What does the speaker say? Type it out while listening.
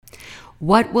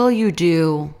What will you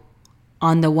do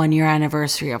on the 1-year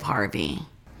anniversary of Harvey?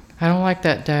 I don't like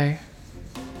that day.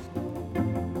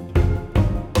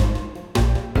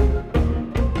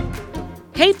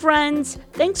 Hey friends,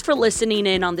 thanks for listening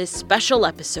in on this special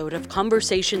episode of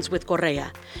Conversations with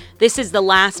Correa. This is the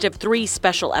last of 3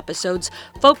 special episodes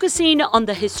focusing on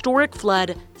the historic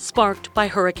flood sparked by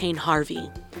Hurricane Harvey.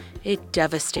 It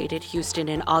devastated Houston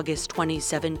in August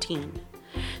 2017.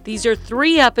 These are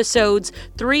 3 episodes,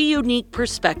 3 unique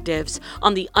perspectives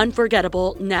on the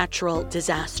unforgettable natural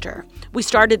disaster. We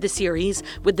started the series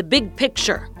with the big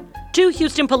picture. 2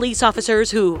 Houston police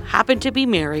officers who happened to be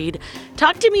married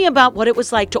talked to me about what it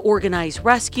was like to organize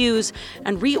rescues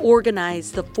and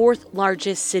reorganize the 4th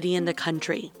largest city in the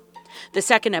country. The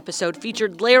second episode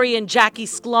featured Larry and Jackie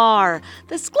Sklar,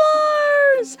 the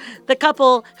Sklars, the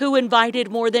couple who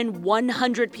invited more than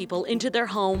 100 people into their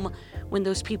home when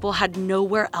those people had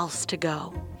nowhere else to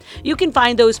go. You can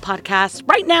find those podcasts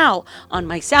right now on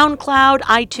my SoundCloud,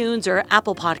 iTunes, or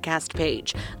Apple Podcast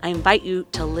page. I invite you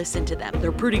to listen to them.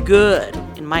 They're pretty good,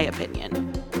 in my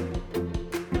opinion.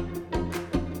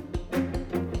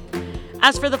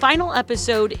 As for the final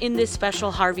episode in this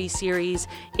special Harvey series,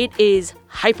 it is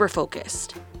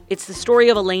hyper-focused. It's the story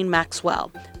of Elaine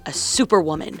Maxwell, a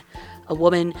superwoman, a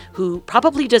woman who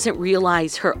probably doesn't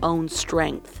realize her own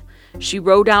strength. She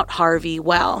rode out Harvey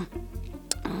well.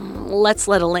 Let's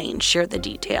let Elaine share the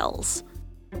details.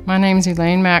 My name's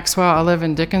Elaine Maxwell. I live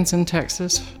in Dickinson,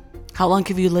 Texas. How long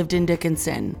have you lived in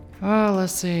Dickinson? Oh,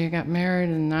 let's see. I got married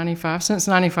in 95, since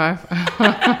 95.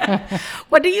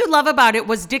 What do you love about it?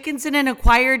 Was Dickinson an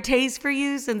acquired taste for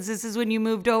you since this is when you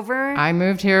moved over? I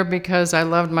moved here because I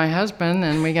loved my husband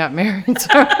and we got married.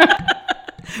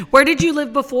 Where did you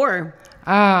live before?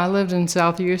 I lived in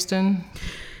South Houston.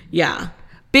 Yeah.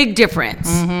 Big difference.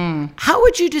 Mm-hmm. How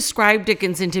would you describe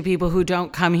Dickinson to people who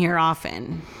don't come here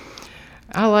often?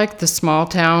 I like the small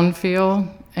town feel,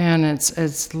 and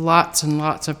it's lots and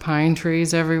lots of pine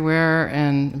trees everywhere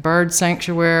and bird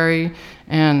sanctuary,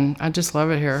 and I just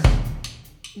love it here.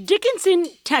 Dickinson,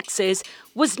 Texas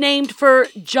was named for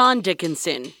John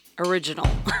Dickinson, original,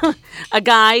 a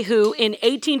guy who in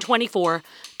 1824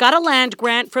 got a land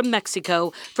grant from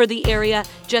Mexico for the area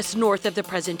just north of the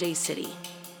present-day city.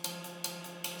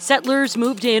 Settlers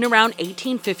moved in around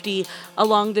 1850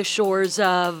 along the shores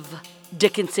of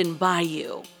Dickinson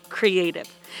Bayou. Creative.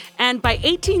 And by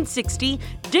 1860,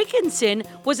 Dickinson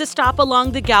was a stop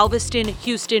along the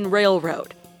Galveston-Houston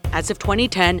Railroad. As of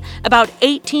 2010, about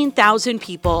 18,000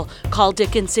 people call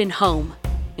Dickinson home,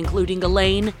 including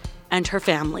Elaine and her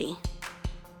family.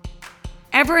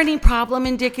 Ever any problem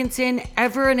in Dickinson?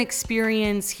 Ever an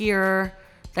experience here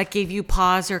that gave you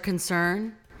pause or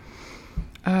concern?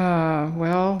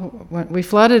 Well, we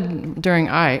flooded during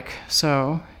Ike,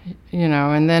 so,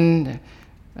 and then,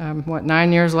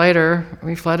 9 years later,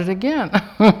 we flooded again.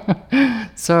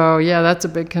 So, yeah, that's a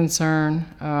big concern.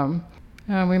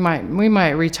 We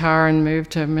might retire and move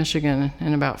to Michigan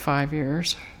in about 5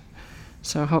 years.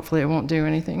 So hopefully it won't do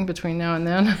anything between now and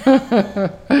then.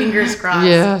 Fingers crossed.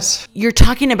 Yes. You're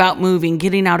talking about moving,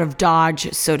 getting out of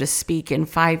Dodge, so to speak, in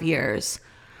 5 years.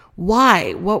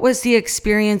 Why? What was the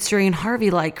experience during Harvey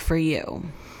like for you?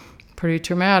 Pretty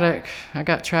traumatic. I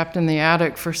got trapped in the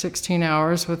attic for 16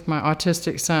 hours with my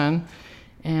autistic son,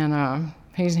 and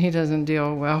he doesn't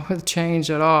deal well with change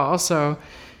at all. So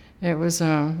it was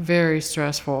very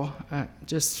stressful,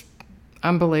 just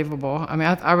unbelievable. I mean,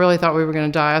 I really thought we were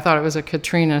going to die. I thought it was a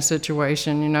Katrina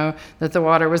situation, that the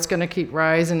water was going to keep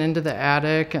rising into the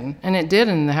attic, and it did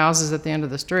in the houses at the end of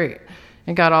the street.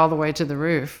 It got all the way to the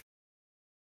roof.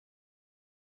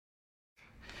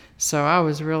 So I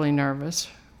was really nervous.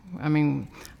 I mean,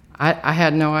 I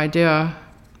had no idea,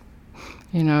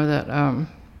 that, I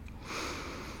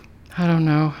don't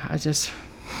know,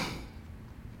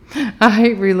 I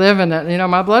hate reliving it.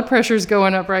 My blood pressure's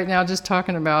going up right now just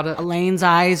talking about it. Elaine's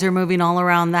eyes are moving all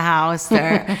around the house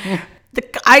there. The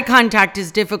eye contact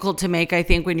is difficult to make, I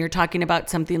think, when you're talking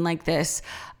about something like this.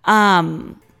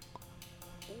 What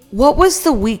was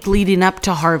the week leading up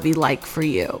to Harvey like for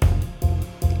you?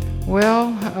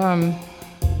 Well,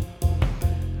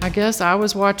 I guess I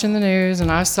was watching the news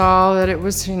and I saw that it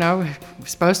was,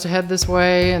 supposed to head this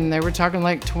way, and they were talking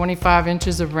like 25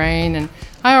 inches of rain, and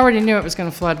I already knew it was going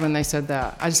to flood when they said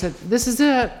that. I just said, this is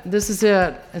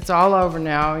it, it's all over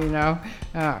now,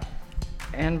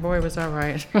 and boy, was I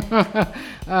right.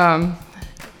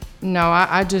 No,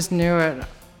 I just knew it.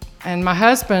 And my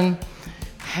husband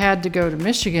had to go to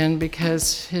Michigan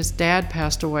because his dad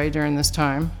passed away during this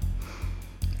time.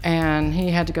 And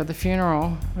he had to go to the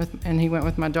funeral, and he went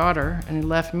with my daughter, and he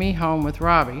left me home with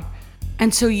Robbie.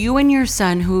 And so you and your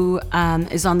son, who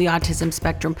is on the autism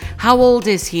spectrum, how old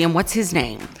is he and what's his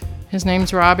name? His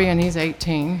name's Robbie, and he's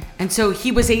 18. And so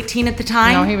he was 18 at the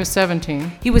time? No, he was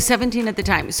 17. He was 17 at the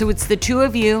time. So it's the two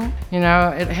of you. You know,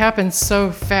 it happened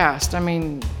so fast. I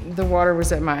mean, the water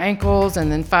was at my ankles, and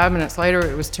then 5 minutes later,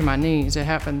 it was to my knees.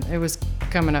 It was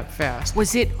coming up fast.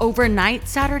 Was it overnight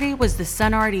Saturday? Was the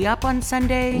sun already up on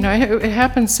Sunday? No, it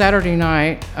happened Saturday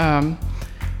night.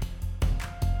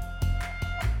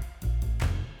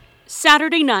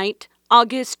 Saturday night,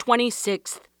 August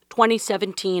 26th,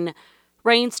 2017,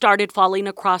 rain started falling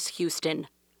across Houston,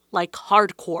 like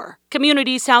hardcore.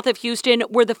 Communities south of Houston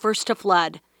were the first to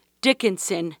flood.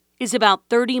 Dickinson is about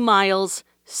 30 miles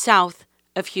south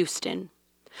of Houston.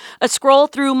 A scroll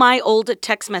through my old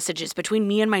text messages between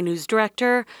me and my news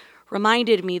director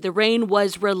reminded me the rain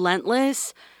was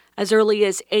relentless as early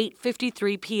as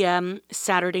 8:53 p.m.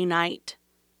 Saturday night,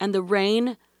 and the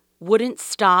rain wouldn't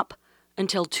stop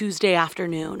until Tuesday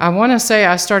afternoon. I want to say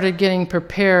I started getting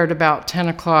prepared about 10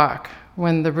 o'clock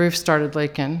when the roof started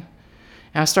leaking.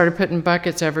 And I started putting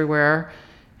buckets everywhere.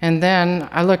 And then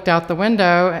I looked out the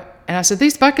window and I said,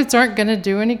 these buckets aren't going to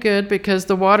do any good because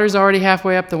the water's already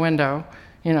halfway up the window,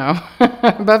 you know,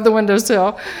 above the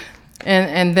windowsill.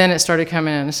 And then it started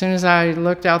coming in. As soon as I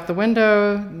looked out the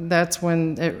window, that's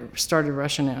when it started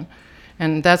rushing in.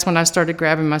 And that's when I started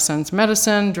grabbing my son's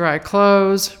medicine, dry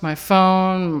clothes, my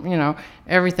phone, you know,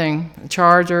 everything,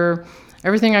 charger,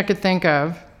 everything I could think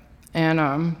of. And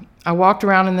I walked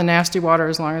around in the nasty water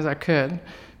as long as I could.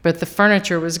 But the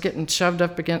furniture was getting shoved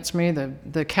up against me.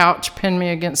 The couch pinned me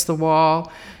against the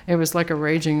wall. It was like a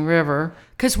raging river.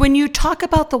 Because when you talk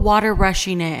about the water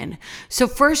rushing in, so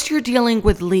first you're dealing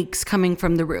with leaks coming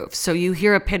from the roof. So you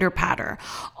hear a pitter patter.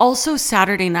 Also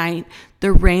Saturday night,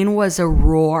 the rain was a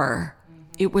roar.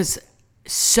 It was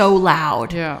so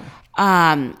loud. Yeah.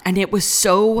 And it was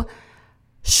so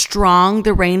strong,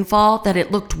 the rainfall, that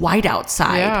it looked white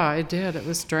outside. Yeah, it did. It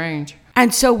was strange.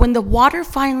 And so when the water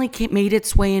finally made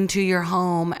its way into your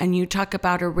home and you talk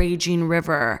about a raging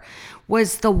river,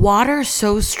 was the water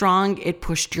so strong it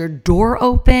pushed your door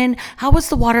open? How was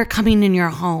the water coming in your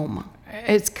home?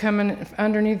 It's coming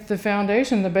underneath the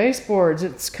foundation, the baseboards.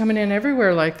 It's coming in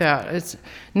everywhere like that.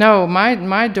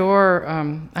 My door,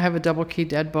 I have a double key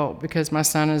deadbolt because my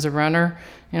son is a runner.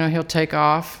 You know, he'll take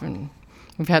off, and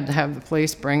we've had to have the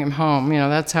police bring him home. You know,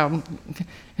 that's how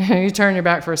you turn your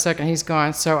back for a second, he's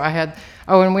gone. So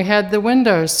and we had the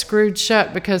windows screwed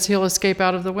shut because he'll escape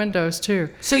out of the windows too.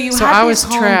 So had I this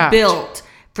was home trapped. built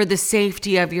for the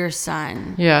safety of your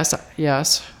son. Yes.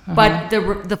 Uh-huh. But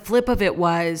the flip of it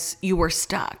was you were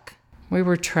stuck. We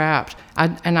were trapped.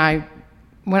 I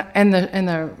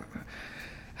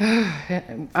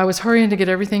was hurrying to get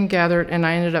everything gathered, and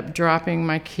I ended up dropping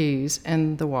my keys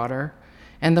in the water.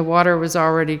 And the water was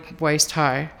already waist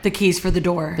high. The keys for the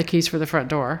door. The keys for the front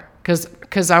door.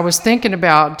 Because I was thinking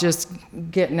about just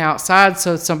getting outside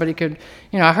so somebody could,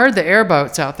 you know, I heard the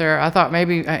airboats out there. I thought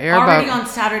maybe an airboat. Already on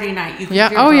Saturday night, you could yeah.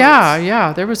 hear Oh, boats.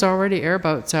 yeah. There was already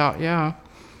airboats out, yeah.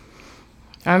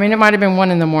 I mean, it might have been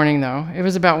 1 a.m, though. It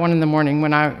was about 1 a.m.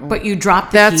 when I... But you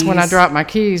dropped the That's keys. when I dropped my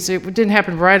keys. It didn't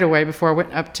happen right away before I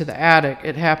went up to the attic.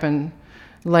 It happened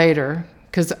later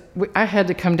because I had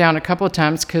to come down a couple of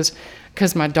times because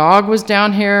my dog was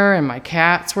down here and my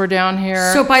cats were down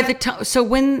here. So by the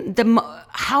time,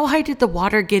 how high did the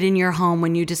water get in your home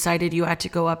when you decided you had to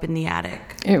go up in the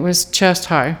attic? It was chest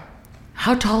high.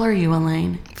 How tall are you,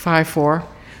 Elaine? 5'4".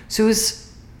 So it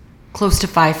was close to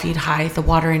 5 feet high, the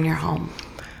water in your home.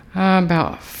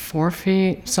 About 4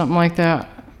 feet, something like that.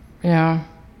 Yeah.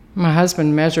 My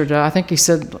husband measured it. I think he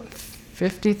said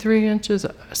 53 inches,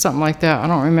 something like that. I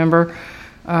don't remember.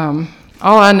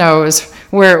 All I know is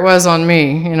where it was on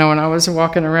me, you know, when I was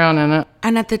walking around in it.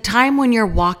 And at the time when you're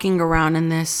walking around in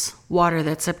this water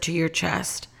that's up to your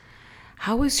chest,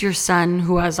 how is your son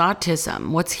who has autism?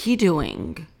 What's he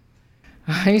doing?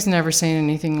 He's never seen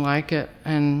anything like it.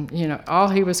 And, you know, all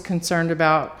he was concerned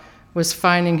about was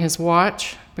finding his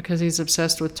watch because he's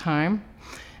obsessed with time,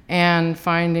 and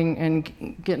finding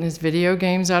and getting his video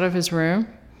games out of his room.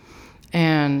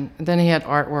 And then he had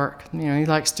artwork. You know, he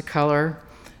likes to color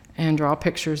and draw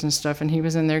pictures and stuff, and he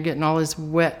was in there getting all his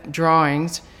wet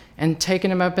drawings and taking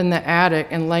them up in the attic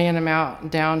and laying them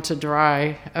out down to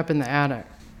dry up in the attic.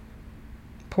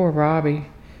 Poor Robbie.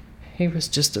 He was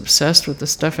just obsessed with the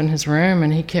stuff in his room,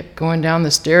 and he kept going down the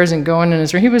stairs and going in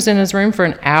his room. He was in his room for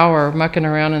an hour mucking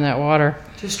around in that water.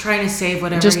 Just trying to save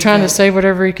whatever Just trying to save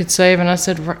whatever he could save. And I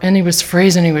said, and he was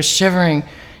freezing, he was shivering,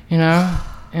 you know.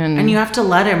 And you have to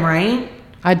let him, right?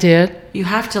 I did. You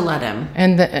have to let him.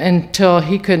 And until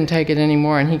he couldn't take it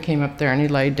anymore, and he came up there and he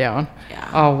laid down,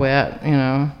 all wet, you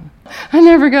know. I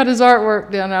never got his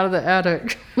artwork down out of the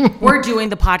attic. We're doing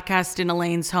the podcast in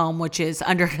Elaine's home, which is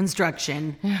under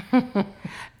construction.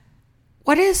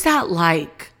 What is that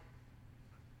like?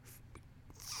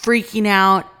 Freaking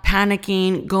out,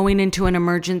 panicking, going into an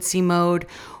emergency mode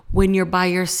when you're by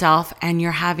yourself and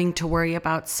you're having to worry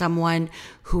about someone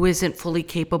who isn't fully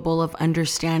capable of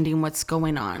understanding what's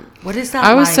going on. What is that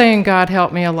like? I was saying God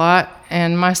help me a lot,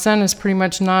 and my son is pretty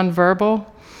much nonverbal,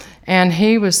 and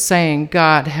he was saying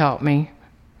God help me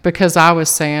because I was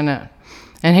saying it,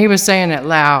 and he was saying it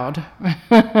loud.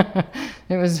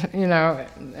 It was,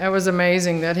 it was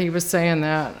amazing that he was saying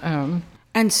that.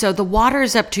 And so the water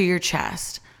is up to your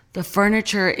chest. The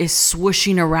furniture is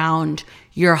swooshing around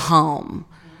your home.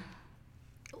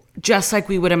 Just like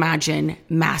we would imagine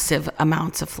massive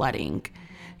amounts of flooding.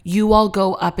 You all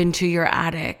go up into your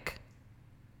attic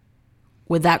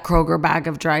with that Kroger bag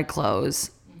of dry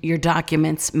clothes, your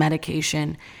documents,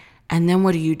 medication, and then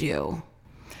what do you do?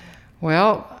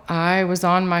 Well, I was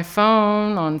on my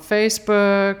phone, on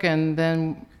Facebook, and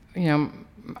then,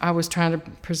 I was trying to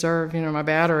preserve, my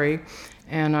battery.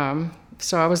 And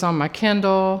so I was on my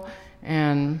Kindle.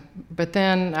 But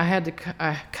then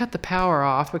I cut the power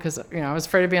off because, I was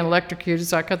afraid of being electrocuted,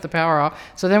 so I cut the power off.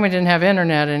 So then we didn't have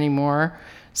internet anymore.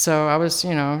 So I was,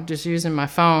 just using my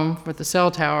phone with the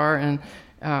cell tower, and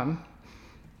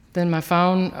then my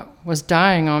phone was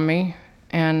dying on me,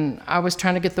 and I was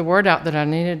trying to get the word out that I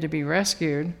needed to be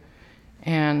rescued.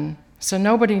 And so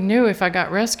nobody knew if I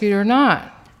got rescued or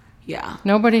not. Yeah.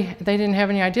 They didn't have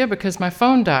any idea because my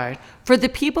phone died. For the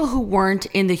people who weren't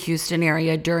in the Houston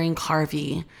area during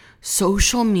Harvey,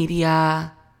 social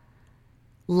media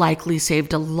likely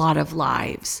saved a lot of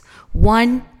lives.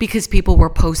 One, because people were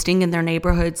posting in their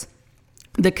neighborhoods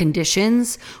the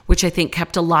conditions, which I think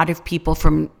kept a lot of people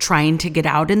from trying to get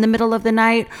out in the middle of the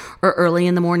night or early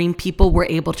in the morning. People were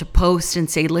able to post and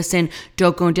say, listen,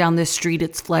 don't go down this street,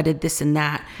 it's flooded, this and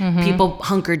that. Mm-hmm. People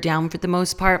hunkered down for the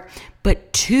most part.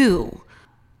 But two,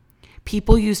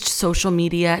 people used social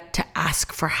media to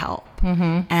ask for help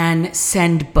and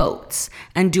send boats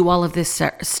and do all of this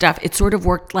stuff. It sort of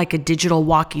worked like a digital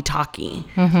walkie-talkie,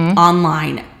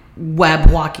 online web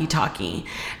walkie-talkie.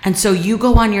 And so you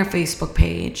go on your Facebook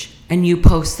page and you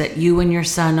post that you and your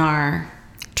son are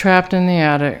trapped in the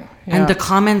attic. Yeah. And the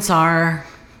comments are...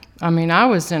 I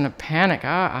was in a panic.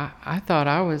 I thought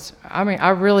I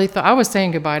really thought I was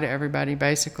saying goodbye to everybody,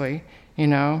 basically,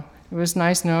 It was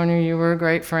nice knowing you. You were a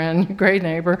great friend, great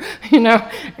neighbor,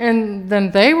 And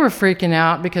then they were freaking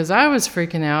out because I was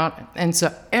freaking out. And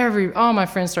so all my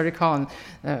friends started calling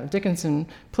Dickinson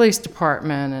Police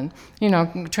Department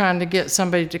and, trying to get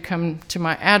somebody to come to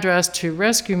my address to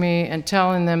rescue me and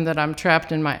telling them that I'm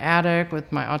trapped in my attic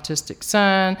with my autistic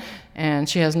son and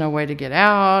she has no way to get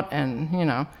out.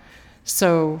 And,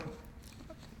 so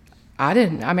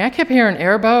I kept hearing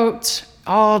airboats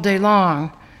all day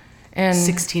long. And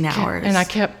 16 hours.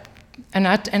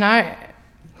 And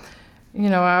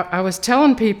I was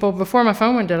telling people before my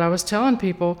phone went dead, I was telling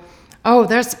people, oh,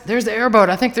 there's the airboat.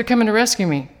 I think they're coming to rescue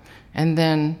me. And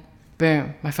then,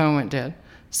 boom, my phone went dead.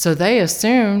 So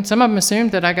some of them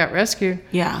assumed that I got rescued.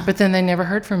 Yeah. But then they never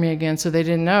heard from me again, so they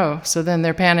didn't know. So then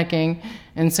they're panicking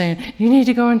and saying, you need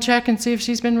to go and check and see if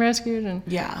she's been rescued. And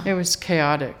yeah, it was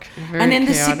chaotic. And in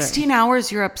the 16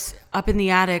 hours you're up in the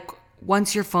attic,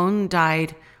 once your phone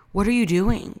died, what are you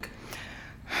doing?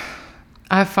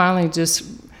 I finally just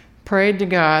prayed to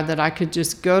God that I could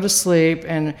just go to sleep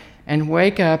and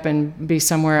wake up and be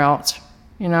somewhere else,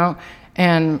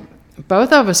 And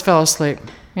both of us fell asleep,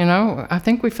 I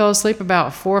think we fell asleep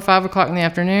about 4 or 5 o'clock in the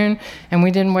afternoon, and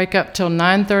we didn't wake up till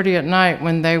 9:30 at night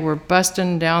when they were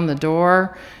busting down the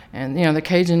door, and the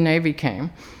Cajun Navy came,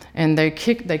 and they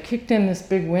kicked in this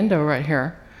big window right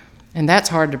here, and that's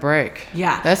hard to break.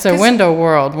 Yeah, that's a window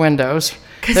world windows.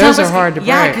 Those are hard to break.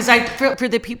 Yeah, because for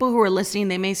the people who are listening,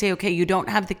 they may say, okay, you don't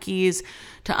have the keys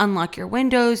to unlock your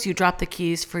windows. You dropped the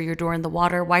keys for your door in the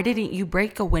water. Why didn't you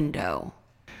break a window?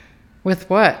 With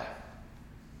what?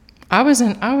 I was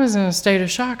in a state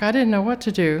of shock. I didn't know what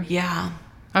to do. Yeah.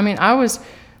 I was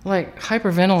like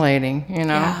hyperventilating,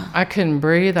 Yeah. I couldn't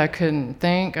breathe. I couldn't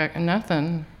think.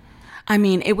 Nothing.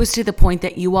 It was to the point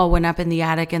that you all went up in the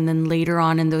attic, and then later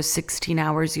on in those 16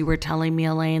 hours, you were telling me,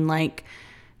 Elaine, like,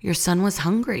 your son was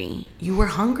hungry. You were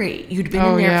hungry. You'd been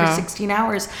in there for 16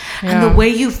 hours. Yeah. And the way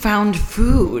you found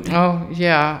food. Oh,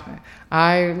 yeah.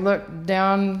 I looked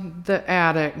down the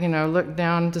attic, looked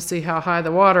down to see how high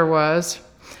the water was.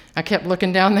 I kept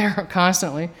looking down there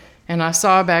constantly, and I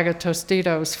saw a bag of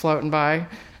Tostitos floating by.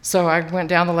 So I went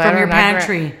down the ladder. From your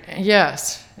pantry?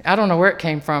 Yes. I don't know where it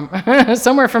came from.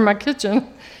 Somewhere from my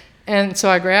kitchen. And so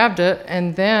I grabbed it,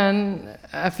 and then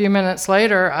a few minutes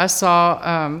later, I saw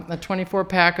a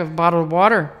 24-pack of bottled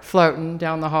water floating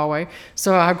down the hallway.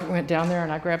 So I went down there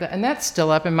and I grabbed that. And that's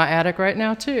still up in my attic right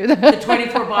now, too. The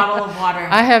 24 bottle of water.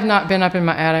 I have not been up in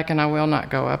my attic, and I will not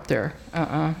go up there.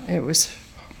 It was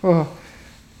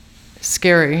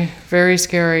scary, very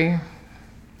scary.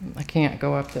 I can't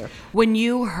go up there. When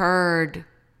you heard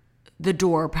the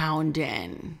door pound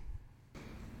in,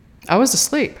 I was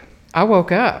asleep. I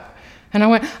woke up. And I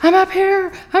went, I'm up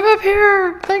here,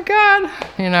 thank God.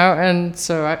 And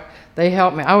so they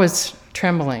helped me. I was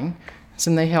trembling.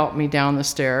 So they helped me down the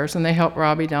stairs, and they helped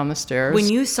Robbie down the stairs. When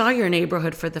you saw your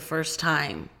neighborhood for the first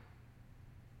time.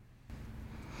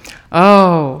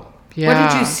 Oh, yeah.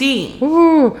 What did you see?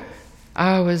 Ooh,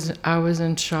 I was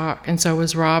in shock, and so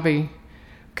was Robbie.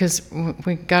 Because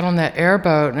we got on that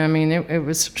airboat, and I mean, it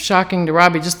was shocking to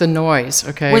Robbie, just the noise,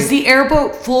 okay? Was the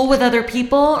airboat full with other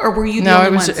people, or were you the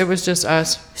only ones? No, it was just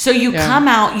us. So you come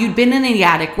out, you'd been in the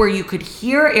attic where you could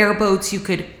hear airboats, you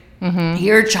could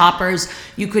hear choppers,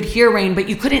 you could hear rain, but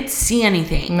you couldn't see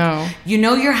anything. No.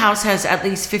 Your house has at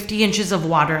least 50 inches of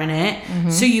water in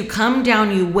it. So you come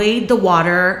down, you wade the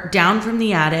water down from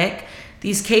the attic.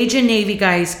 These Cajun Navy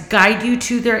guys guide you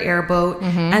to their airboat,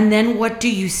 and then what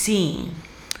do you see?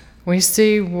 We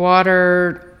see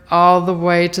water all the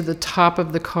way to the top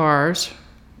of the cars.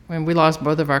 And we lost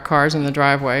both of our cars in the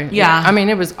driveway. Yeah. I mean,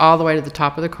 it was all the way to the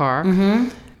top of the car.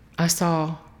 I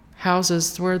saw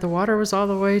houses where the water was all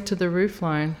the way to the roof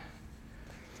line.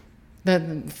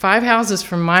 5 houses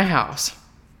from my house.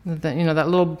 That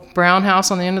little brown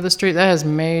house on the end of the street, that has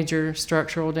major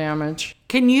structural damage.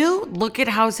 Can you look at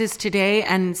houses today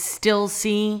and still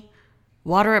see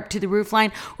water up to the roof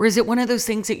line? Or is it one of those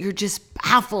things that you're just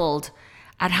baffled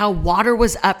at how water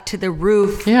was up to the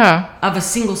roof of a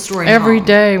single story Every home?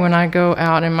 day when I go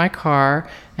out in my car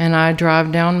and I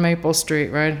drive down Maple Street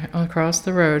right across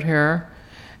the road here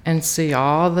and see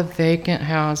all the vacant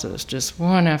houses, just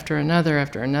one after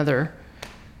another,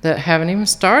 that haven't even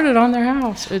started on their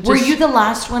house. Were you the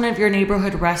last one of your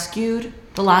neighborhood rescued?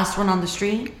 The last one on the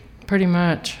street? Pretty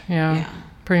much, yeah.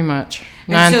 Pretty much.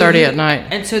 And 9:30 at night.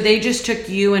 And so they just took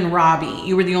you and Robbie.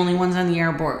 You were the only ones on the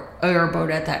airboat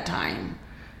at that time.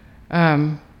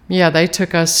 Yeah, they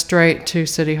took us straight to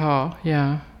City Hall.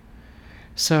 Yeah.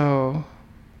 So,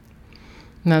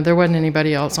 no, there wasn't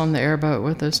anybody else on the airboat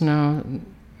with us. No.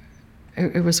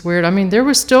 It was weird. I mean, there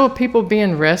was still people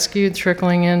being rescued,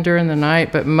 trickling in during the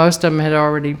night, but most of them had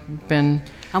already been.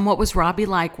 And what was Robbie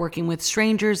like working with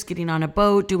strangers, getting on a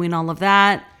boat, doing all of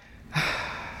that?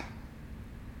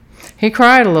 He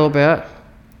cried a little bit,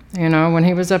 when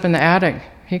he was up in the attic,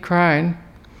 he cried.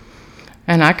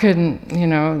 And I couldn't,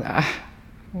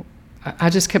 I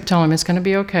just kept telling him, it's going to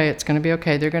be okay,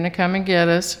 they're going to come and get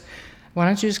us. Why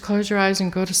don't you just close your eyes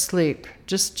and go to sleep?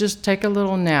 Just take a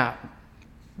little nap.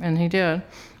 And he did.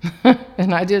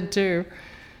 And I did too.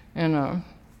 And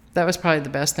that was probably the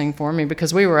best thing for me,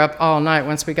 because we were up all night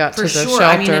once we got to the shelter.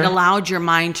 I mean, it allowed your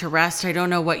mind to rest. I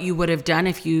don't know what you would have done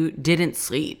if you didn't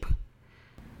sleep.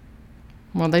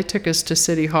 Well, they took us to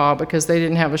City Hall because they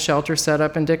didn't have a shelter set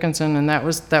up in Dickinson, and that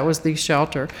was the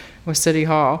shelter, was City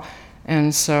Hall.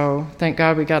 And so thank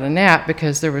God we got a nap,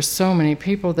 because there were so many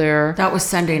people there. That was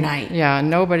Sunday night. Yeah,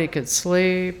 nobody could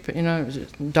sleep.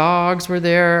 Dogs were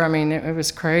there. I mean, it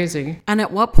was crazy. And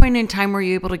at what point in time were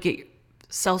you able to get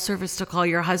cell service to call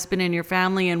your husband and your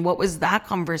family, and what was that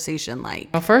conversation like?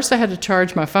 Well, first I had to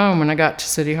charge my phone when I got to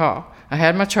City Hall. I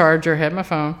had my charger, had my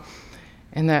phone,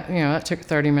 and that took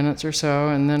 30 minutes or so,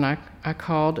 and then I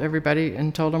called everybody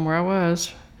and told them where I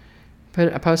was.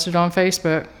 I posted on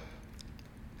Facebook.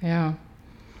 Yeah.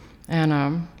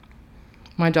 And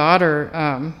my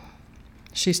daughter,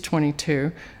 she's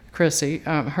 22, Chrissy,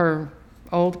 her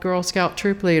old Girl Scout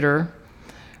troop leader,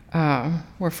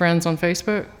 were friends on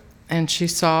Facebook, and she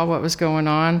saw what was going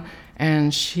on,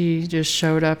 and she just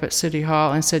showed up at City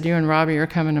Hall and said, you and Robbie are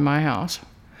coming to my house.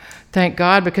 Thank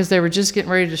God, because they were just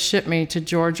getting ready to ship me to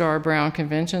George R. Brown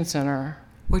Convention Center.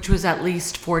 Which was at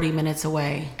least 40 minutes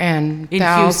away. And in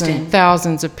Houston.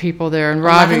 Thousands of people there. And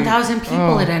Robbie, 11,000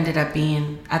 people it ended up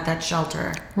being at that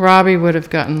shelter. Robbie would have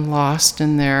gotten lost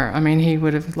in there. I mean, he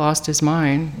would have lost his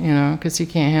mind, because he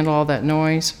can't handle all that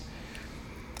noise.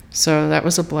 So that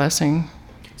was a blessing.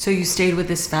 So you stayed with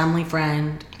this family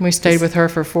friend? We stayed with her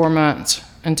for 4 months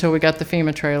until we got the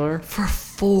FEMA trailer. For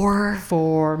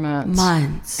 4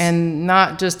 months. And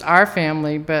not just our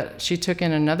family, but she took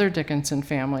in another Dickinson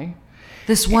family.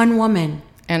 This one woman.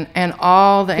 And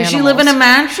all the animals. Does she live in a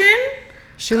mansion?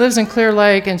 She lives in Clear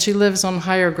Lake, and she lives on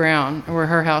higher ground where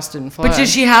her house didn't flood. But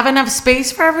does she have enough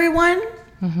space for everyone?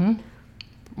 Mm-hmm.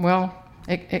 Well,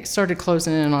 It started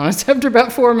closing in on us after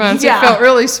about 4 months. Yeah. It felt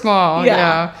really small.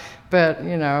 Yeah. But,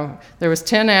 there was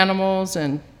 10 animals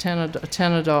and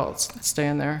 10 adults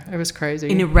staying there. It was crazy.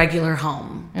 In a regular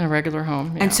home. In a regular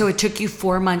home, yeah. And so it took you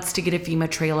 4 months to get a FEMA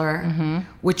trailer,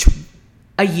 which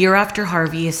a year after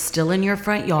Harvey is still in your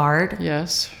front yard.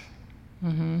 Yes.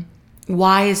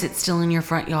 Why is it still in your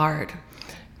front yard?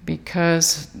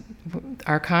 Because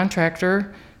our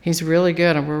contractor, he's really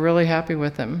good and we're really happy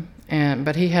with him.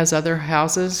 But he has other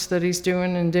houses that he's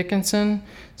doing in Dickinson,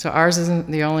 so ours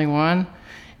isn't the only one.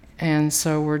 And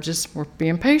so we're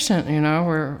being patient,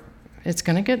 it's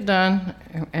going to get done,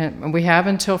 and we have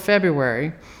until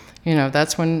February.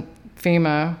 That's when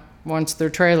FEMA wants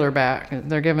their trailer back.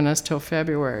 They're giving us till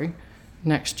February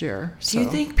next year. Do you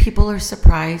think people are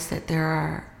surprised that there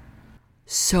are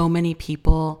so many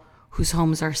people whose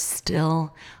homes are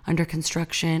still under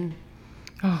construction?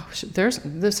 Oh, there's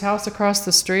this house across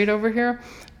the street over here.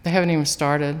 They haven't even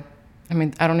started. I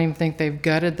mean, I don't even think they've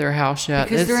gutted their house yet.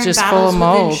 Because it's they're in just battles full of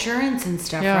mold. with insurance and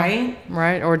stuff, Yeah, right?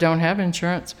 Right, or don't have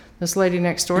insurance. This lady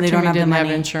next door And they to don't me have the didn't have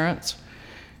money. insurance.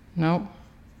 Nope.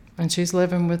 And she's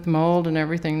living with mold and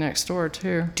everything next door,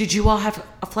 too. Did you all have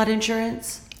a flood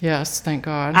insurance? Yes, thank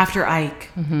God. After Ike?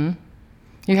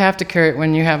 You have to carry it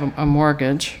when you have a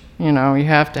mortgage. You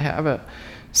have to have it.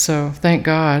 So thank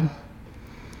God.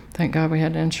 Thank God we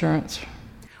had insurance.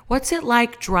 What's it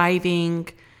like driving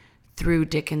through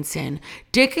Dickinson?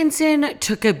 Dickinson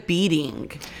took a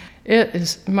beating. It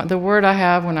is, the word I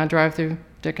have when I drive through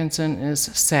Dickinson is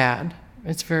sad.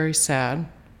 It's very sad.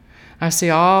 I see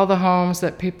all the homes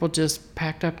that people just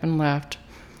packed up and left,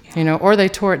 or they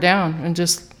tore it down and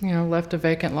just, left a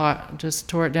vacant lot, just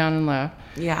tore it down and left.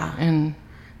 Yeah. And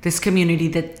this community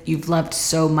that you've loved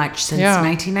so much since Yeah.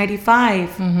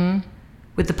 1995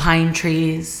 with the pine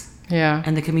trees yeah,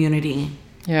 and the community.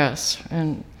 yes.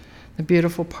 And the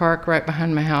beautiful park right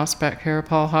behind my house back here,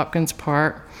 Paul Hopkins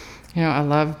Park. I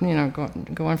love,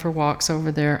 going for walks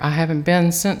over there. I haven't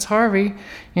been since Harvey.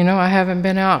 I haven't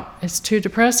been out. It's too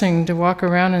depressing to walk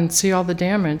around and see all the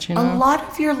damage, A lot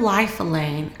of your life,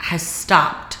 Elaine, has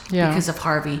stopped Yeah. because of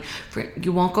Harvey.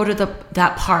 You won't go to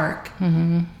that park.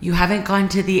 You haven't gone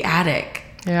to the attic.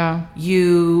 Yeah.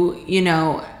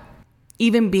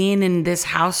 Even being in this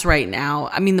house right now.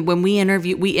 I mean, when we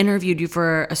interviewed you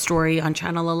for a story on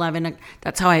Channel 11.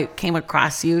 That's how I came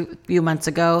across you a few months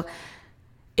ago.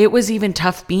 It was even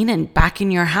tough being back in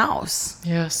your house.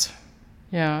 Yes.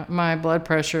 Yeah. My blood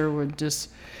pressure would just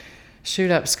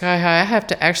shoot up sky high. I have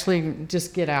to actually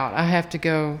just get out. I have to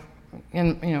go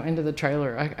into the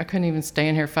trailer. I couldn't even stay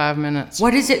in here 5 minutes.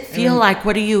 What does it feel like?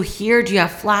 What do you hear? Do you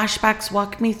have flashbacks?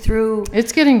 Walk me through.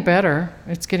 It's getting better.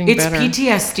 It's getting better. It's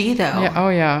PTSD though. Yeah. Oh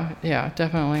yeah. Yeah,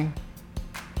 definitely.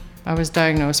 I was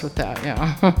diagnosed with that.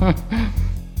 Yeah.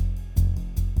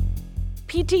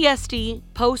 PTSD,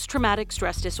 post-traumatic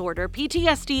stress disorder,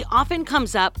 PTSD often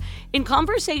comes up in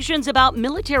conversations about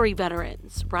military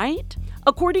veterans, right?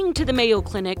 According to the Mayo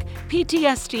Clinic,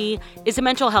 PTSD is a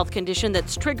mental health condition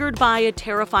that's triggered by a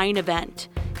terrifying event,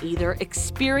 either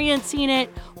experiencing it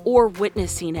or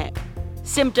witnessing it.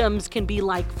 Symptoms can be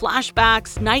like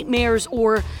flashbacks, nightmares,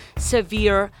 or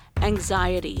severe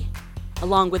anxiety,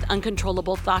 along with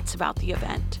uncontrollable thoughts about the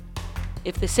event.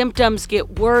 If the symptoms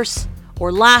get worse or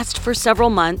last for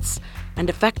several months and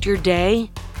affect your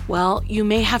day, well, you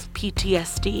may have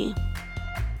PTSD.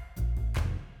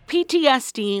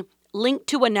 PTSD linked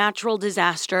to a natural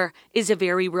disaster is a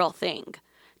very real thing,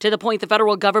 to the point the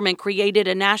federal government created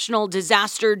a national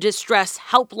disaster distress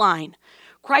helpline.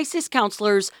 Crisis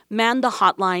counselors man the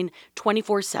hotline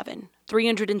 24/7,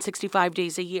 365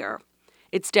 days a year.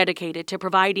 It's dedicated to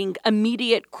providing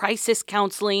immediate crisis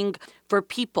counseling for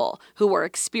people who are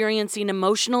experiencing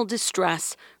emotional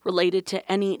distress related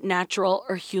to any natural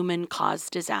or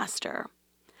human-caused disaster.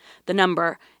 The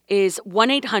number is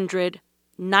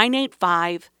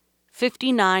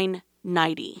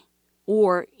 1-800-985-5990,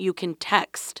 or you can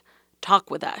text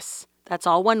Talk With Us. That's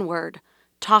all one word,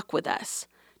 Talk With Us,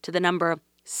 to the number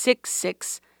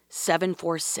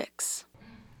 66746.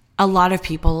 A lot of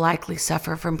people likely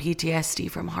suffer from PTSD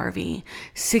from Harvey.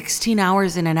 16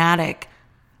 hours in an attic.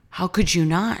 How could you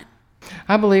not?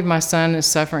 I believe my son is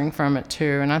suffering from it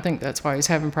too, and I think that's why he's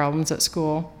having problems at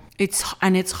school. It's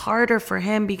harder for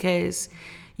him because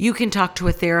you can talk to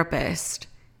a therapist.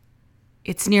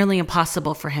 It's nearly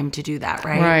impossible for him to do that,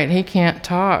 right? Right. He can't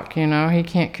talk, he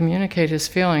can't communicate his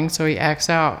feelings, so he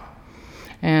acts out.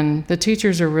 And the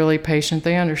teachers are really patient.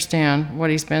 They understand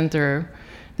what he's been through.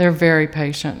 They're very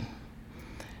patient.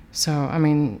 So,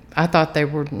 I thought they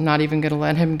were not even going to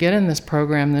let him get in this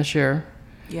program this year.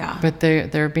 Yeah. But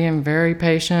they're being very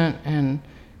patient, and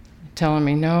telling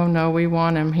me, no, we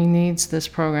want him. He needs this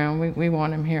program. We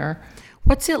want him here.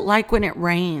 What's it like when it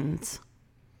rains?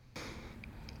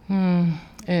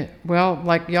 Well,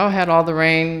 like y'all had all the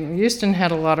rain. Houston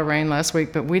had a lot of rain last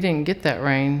week, but we didn't get that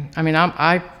rain. I mean,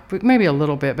 I maybe a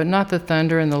little bit, but not the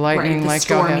thunder and the lightning Right, the like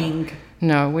y'all storming. had.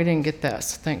 No, we didn't get that,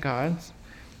 so thank God.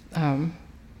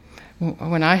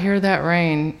 When I hear that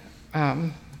rain,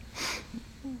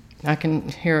 I can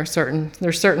hear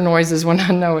there's certain noises when I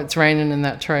know it's raining in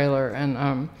that trailer,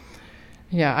 and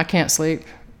I can't sleep.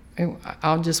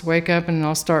 I'll just wake up and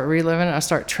I'll start reliving it. I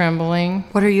start trembling.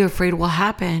 What are you afraid will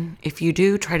happen if you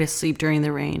do try to sleep during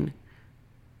the rain?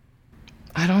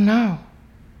 I don't know.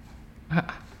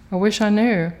 I wish I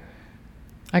knew.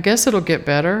 I guess it'll get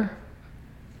better.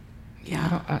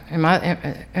 Yeah. Am I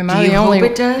Do you the only?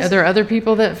 hope it does? Are there other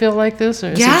people that feel like this?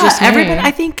 Or is it Yeah, just me? everybody.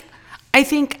 I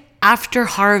think after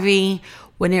Harvey,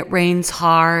 when it rains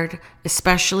hard,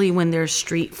 especially when there's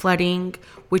street flooding,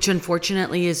 which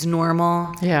unfortunately is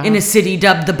normal in a city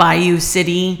dubbed the Bayou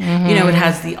City. Mm-hmm. You know, it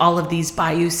has all of these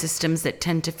bayou systems that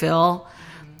tend to fill,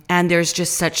 and there's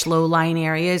just such low-lying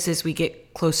areas as we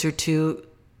get closer to,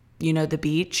 the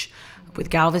beach with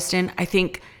Galveston. I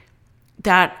think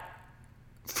that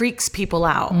freaks people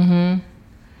out. Mm-hmm.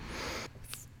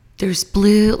 There's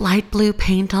light blue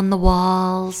paint on the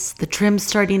walls. The trim's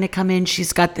starting to come in.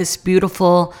 She's got this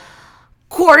beautiful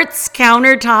quartz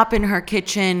countertop in her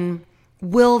kitchen.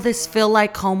 Will this feel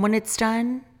like home when it's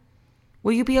done?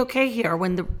 Will you be okay here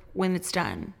when it's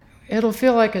done? It'll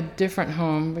feel like a different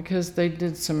home because they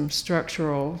did some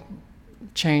structural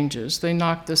changes. They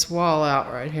knocked this wall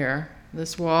out right here.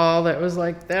 This wall that was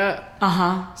like that.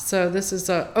 Uh-huh. So this is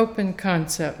an open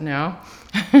concept now.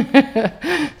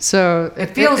 So It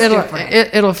feels different.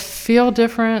 It'll feel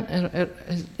different.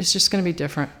 It's just going to be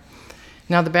different.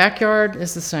 Now the backyard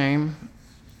is the same.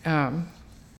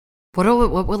 What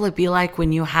will it be like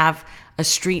when you have a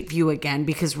street view again?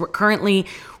 Because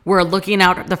we're looking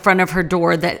out the front of her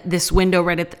door, that this window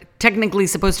right at technically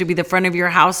supposed to be the front of your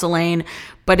house, Elaine,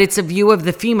 but it's a view of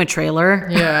the FEMA trailer.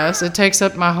 Yes, it takes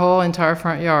up my whole entire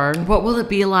front yard. What will it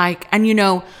be like? And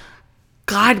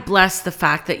God bless the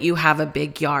fact that you have a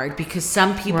big yard, because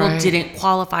some people Right. didn't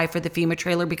qualify for the FEMA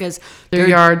trailer because Their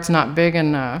yard's not big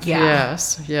enough. Yeah.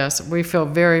 Yes. We feel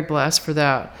very blessed for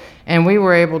that. And we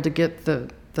were able to get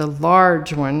the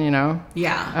large one,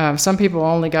 Yeah. Some people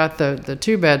only got the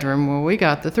 2-bedroom. Well, we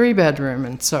got the 3-bedroom.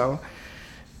 And so,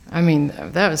 I mean,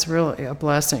 that was really a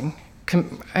blessing.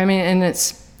 And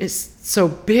it's so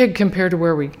big compared to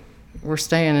where we were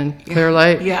staying in Clear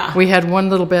Lake. Yeah. We had one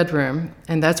little bedroom,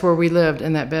 and that's where we lived,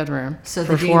 in that bedroom So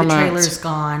for the day 4 the months. trailer's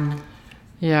gone,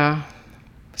 Yeah.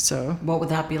 So what would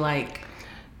that be like?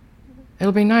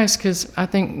 it'll be nice because I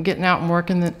think getting out and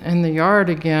working in the yard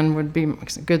again would be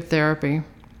good therapy.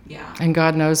 Yeah. And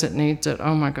God knows it needs it.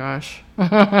 Oh my gosh.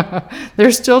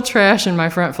 There's still trash in my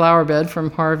front flower bed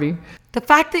from Harvey. The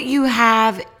fact that you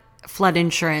have flood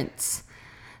insurance,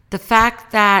 the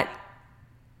fact that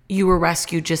you were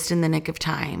rescued just in the nick of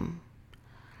time,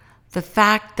 the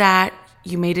fact that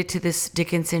you made it to this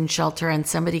Dickinson shelter and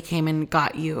somebody came and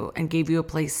got you and gave you a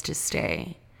place to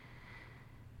stay.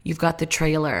 You've got the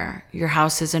trailer. Your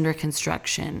house is under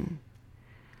construction.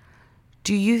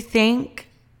 Do you think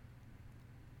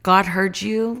God heard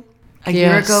you a year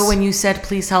Yes. ago when you said,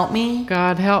 please help me?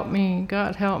 God help me.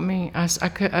 God help me. I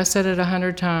said it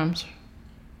 100 times.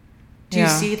 Do you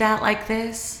see that like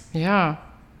this? Yeah,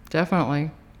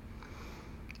 definitely.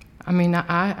 I mean,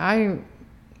 I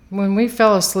when we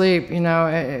fell asleep,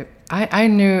 I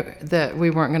knew that we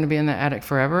weren't going to be in the attic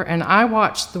forever, and I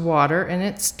watched the water, and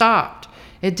it stopped.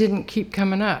 It didn't keep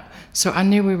coming up. So I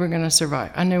knew we were going to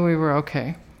survive. I knew we were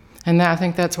okay. And I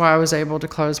think that's why I was able to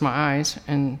close my eyes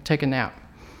and take a nap.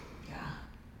 Yeah.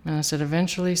 And I said,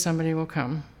 eventually somebody will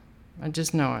come. I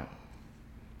just know it.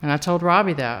 And I told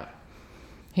Robbie that.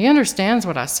 He understands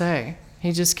what I say.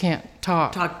 He just can't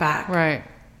talk. Talk back. Right.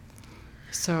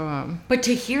 So, But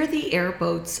to hear the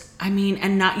airboats,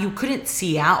 you couldn't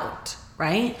see out,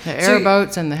 right? the So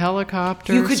airboats and the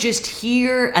helicopters. you could just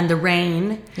hear, and the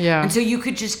rain. Yeah. And so you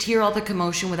could just hear all the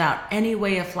commotion without any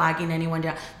way of flagging anyone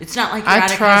down. It's not like your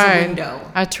attic has a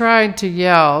window. I tried to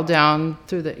yell down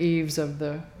through the eaves of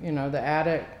the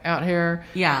attic out here.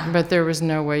 Yeah. But there was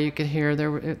no way you could hear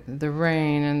the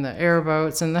rain and the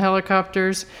airboats and the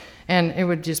helicopters, and it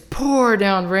would just pour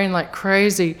down rain like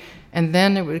crazy, and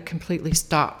then it would completely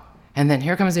stop. And then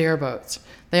here comes the airboats.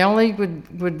 They only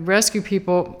would rescue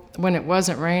people when it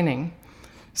wasn't raining.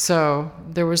 So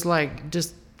there was like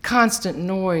just constant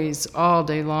noise all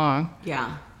day long.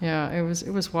 Yeah. Yeah, it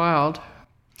was wild.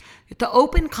 The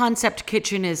open concept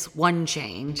kitchen is one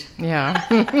change. Yeah.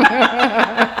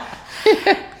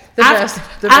 The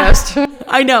best.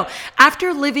 I know.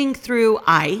 After living through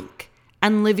Ike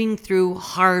and living through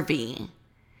Harvey,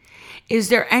 is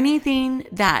there anything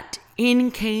that,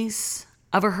 in case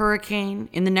of a hurricane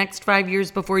in the next 5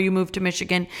 years before you move to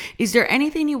Michigan, is there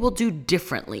anything you will do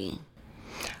differently?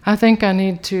 I think I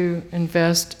need to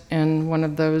invest in one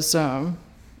of those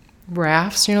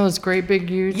rafts, those great big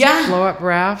huge blow-up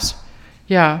rafts.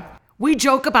 Yeah. We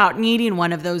joke about needing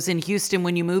one of those in Houston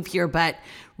when you move here, but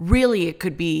really it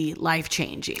could be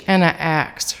life-changing. And an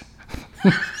axe.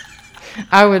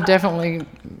 I would definitely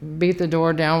beat the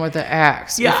door down with an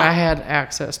axe if I had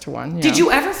access to one. Did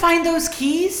you ever find those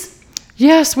keys?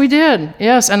 Yes, we did.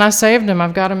 Yes, and I saved them.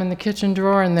 I've got them in the kitchen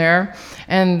drawer in there,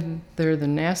 and they're the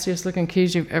nastiest looking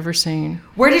keys you've ever seen.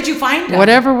 Where did you find them?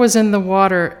 Whatever was in the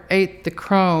water ate the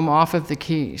chrome off of the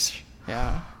keys.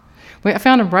 Yeah. I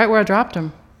found them right where I dropped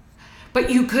them. But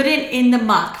you couldn't, in the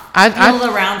muck, feel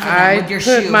around for them with your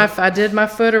shoe. I did my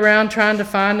foot around trying to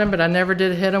find them, but I never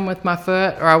did hit them with my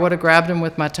foot, or I would have grabbed them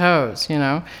with my toes,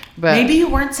 But maybe you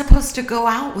weren't supposed to go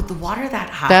out with the water that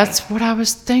high. That's what I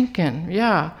was thinking,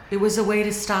 yeah. It was a way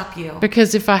to stop you.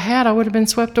 Because if I had, I would have been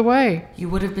swept away. You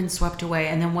would have been swept away,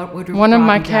 and then what would one of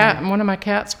my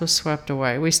cats was swept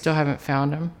away. We still haven't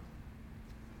found him.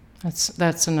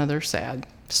 That's another sad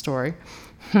story.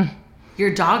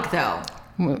 Your dog, though.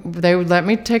 They would let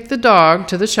me take the dog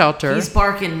to the shelter. He's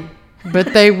barking.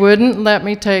 But they wouldn't let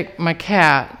me take my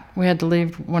cat. We had to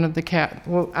leave one of the cats.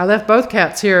 Well, I left both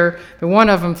cats here, but one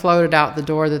of them floated out the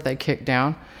door that they kicked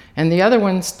down. And the other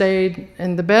one stayed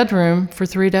in the bedroom for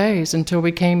 3 days until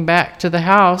we came back to the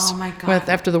house. Oh, my God.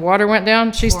 After the water went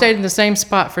down, she stayed in the same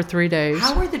spot for 3 days.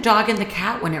 How are the dog and the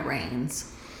cat when it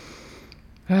rains?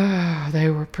 They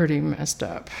were pretty messed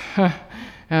up.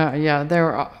 Yeah, they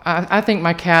were. I think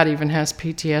my cat even has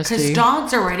PTSD. Because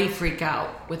dogs already freak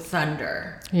out with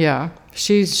thunder. Yeah,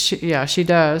 she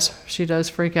does. She does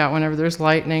freak out whenever there's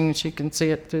lightning. She can see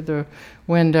it through the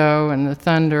window and the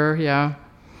thunder. Yeah,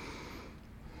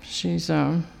 she's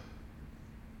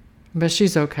but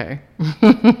she's okay.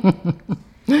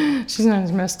 She's not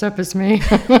as messed up as me.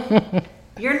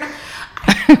 You're not.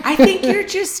 I think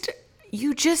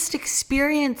you just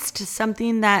experienced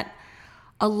something that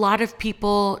a lot of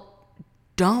people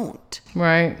don't.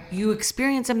 Right. You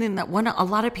experience something that a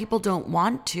lot of people don't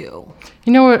want to.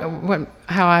 You know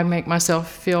how I make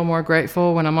myself feel more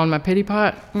grateful when I'm on my pity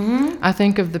pot? Mm-hmm. I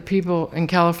think of the people in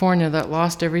California that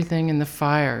lost everything in the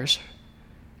fires.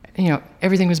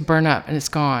 Everything was burned up and it's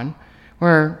gone.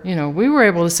 Where, we were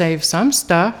able to save some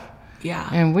stuff. Yeah.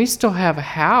 And we still have a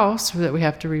house that we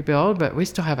have to rebuild, but we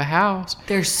still have a house.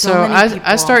 There's so many people.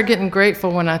 I start getting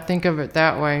grateful when I think of it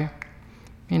that way.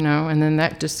 And then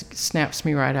that just snaps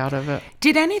me right out of it.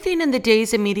 Did anything in the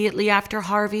days immediately after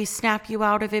Harvey snap you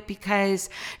out of it? Because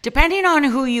depending on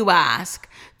who you ask,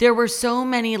 there were so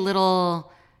many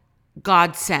little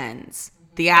godsends.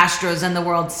 The Astros and the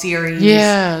World Series.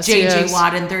 Yes, J.J.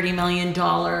 Watt and $30 million.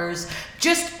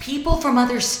 Just people from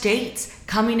other states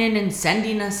coming in and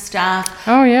sending us stuff.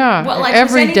 Oh, yeah. Well,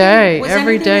 every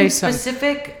day.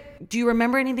 Specific? Do you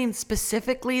remember anything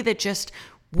specifically that just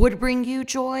would bring you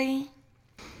joy?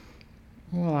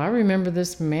 Well, I remember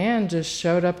this man just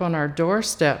showed up on our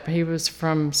doorstep. He was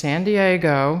from San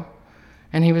Diego,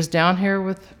 and he was down here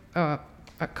with a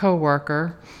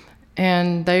coworker,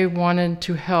 and they wanted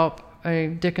to help a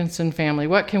Dickinson family.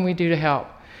 What can we do to help?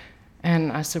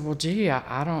 And I said, well, gee,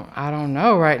 I don't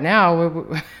know right now.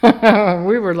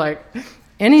 We were like,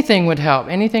 anything would help,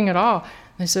 anything at all.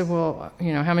 They said, well,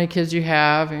 how many kids you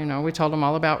have? We told them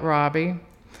all about Robbie.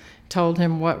 Told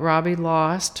him what Robbie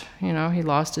lost. He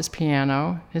lost his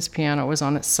piano. His piano was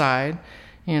on its side.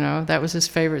 That was his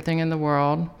favorite thing in the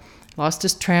world. Lost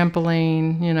his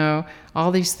trampoline,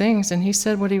 all these things. And he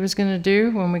said what he was going to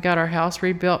do when we got our house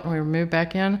rebuilt and we moved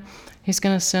back in, he's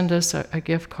going to send us a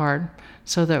gift card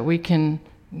so that we can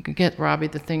get Robbie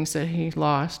the things that he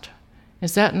lost.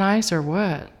 Is that nice or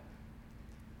what?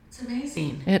 It's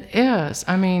amazing. It is.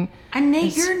 I mean... And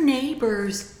your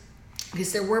neighbors...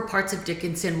 Because there were parts of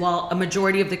Dickinson, while a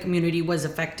majority of the community was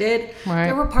affected, right.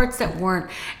 There were parts that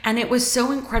weren't. And it was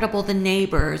so incredible. The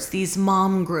neighbors, these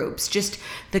mom groups, just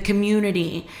the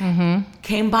community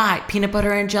came by. Peanut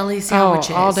butter and jelly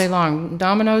sandwiches. Oh, all day long.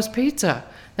 Domino's Pizza.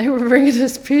 They were bringing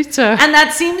us pizza. And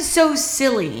that seems so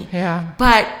silly. Yeah.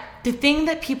 But the thing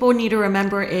that people need to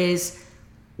remember is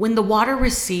when the water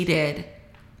receded,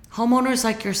 homeowners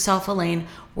like yourself, Elaine,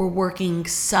 were working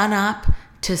sun up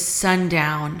to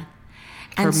sundown.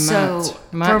 And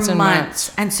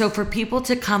months. And so for people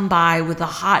to come by with a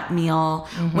hot meal,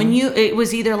 when it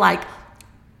was either like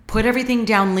put everything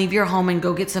down, leave your home and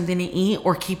go get something to eat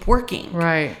or keep working.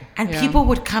 Right. And yeah. people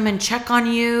would come and check on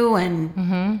you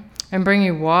and bring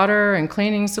you water and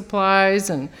cleaning supplies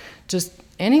and just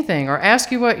anything, or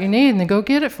ask you what you need and then go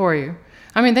get it for you.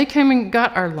 I mean, they came and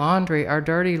got our laundry, our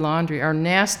dirty laundry, our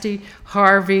nasty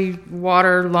Harvey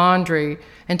water laundry,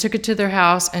 and took it to their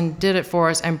house and did it for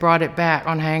us and brought it back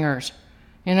on hangers,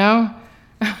 you know?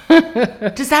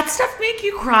 Does that stuff make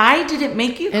you cry? Did it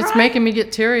make you cry? It's making me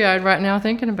get teary-eyed right now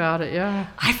thinking about it, yeah.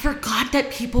 I forgot that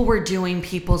people were doing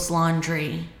people's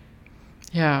laundry.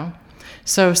 Yeah.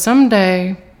 So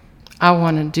someday I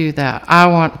want to do that. I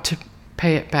want to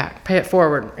pay it back, pay it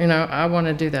forward. You know, I want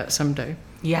to do that someday.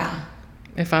 Yeah.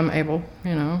 If I'm able,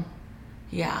 you know.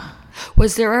 Yeah.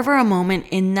 Was there ever a moment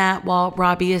in that while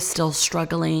Robbie is still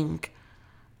struggling?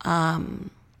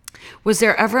 Was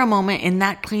there ever a moment in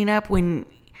that cleanup when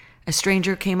a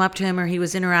stranger came up to him or he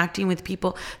was interacting with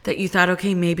people that you thought,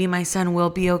 okay, maybe my son will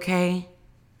be okay?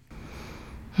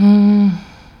 You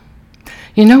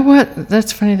know what?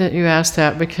 That's funny that you asked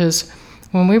that, because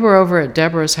when we were over at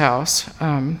Deborah's house,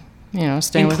 you know,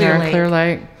 staying with her in Clear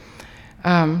Lake,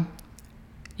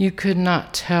 you could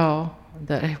not tell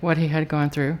that what he had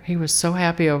gone through. He was so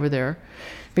happy over there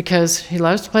because he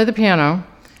loves to play the piano,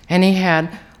 and he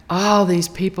had all these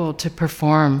people to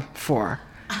perform for.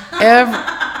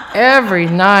 Every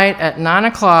night at 9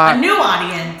 o'clock. A new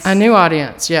audience. A new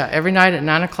audience, yeah. Every night at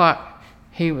 9 o'clock,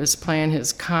 he was playing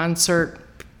his concert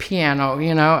piano,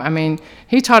 you know. I mean,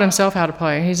 he taught himself how to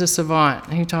play. He's a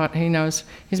savant. He knows.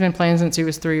 He's been playing since he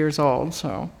was 3 years old,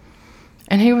 so.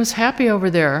 And he was happy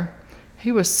over there.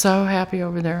 He was so happy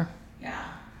over there. Yeah.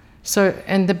 So,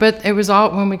 but it was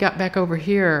all, when we got back over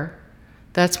here,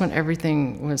 that's when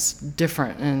everything was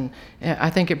different. And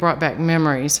I think it brought back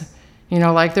memories. You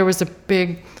know, like there was a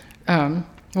big, when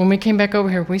we came back over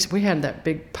here, we had that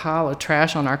big pile of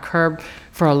trash on our curb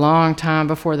for a long time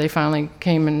before they finally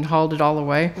came and hauled it all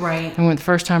away. Right. And when the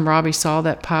first time Robbie saw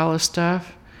that pile of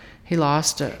stuff, he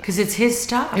lost it. Because it's his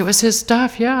stuff. It was his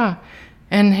stuff, yeah.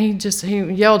 And he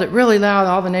yelled it really loud.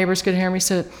 All the neighbors could hear him. He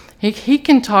said, he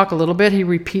can talk a little bit. He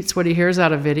repeats what he hears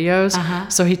out of videos. Uh-huh.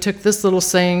 So he took this little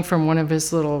saying from one of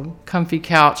his little comfy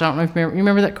couch. I don't know if you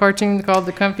remember that cartoon called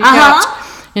The Comfy Couch?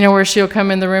 You know, where she'll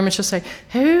come in the room and she'll say,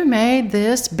 "Who made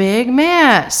this big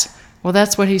mess?" Well,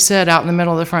 that's what he said out in the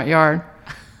middle of the front yard.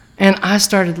 And I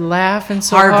started laughing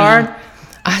so hard.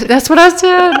 That's what I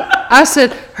said. I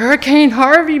said, "Hurricane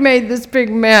Harvey made this big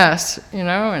mess," you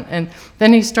know, and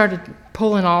then he started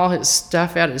pulling all his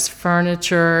stuff out, his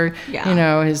furniture, you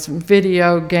know, his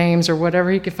video games or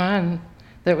whatever he could find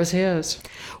that was his.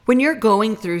 When you're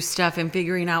going through stuff and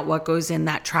figuring out what goes in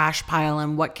that trash pile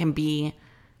and what can be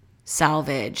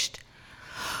salvaged,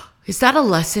 is that a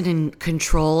lesson in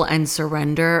control and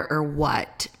surrender or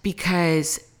what?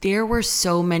 Because there were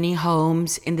so many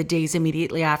homes in the days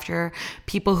immediately after,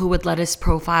 people who would let us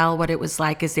profile what it was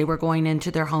like as they were going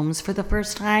into their homes for the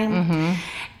first time. Mm-hmm.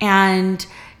 And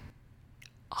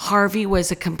Harvey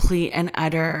was a complete and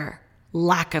utter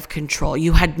lack of control.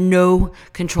 You had no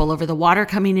control over the water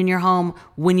coming in your home,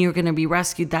 when you're going to be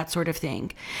rescued, that sort of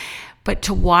thing. But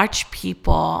to watch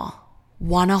people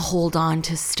want to hold on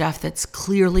to stuff that's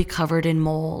clearly covered in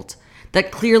mold,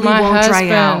 that clearly won't dry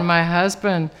out. My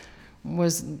husband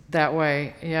was that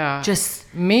way, yeah.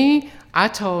 Just me, I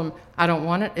told him, I don't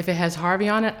want it. If it has Harvey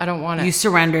on it, I don't want it. You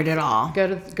surrendered it all.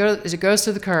 It goes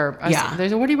to the curb. They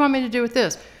said, "What do you want me to do with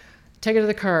this?" Take it to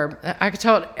the curb. I could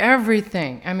tell it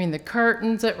everything. I mean, the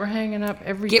curtains that were hanging up,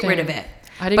 everything. Get rid of it.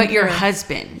 But your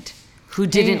husband, who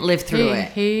didn't live through it.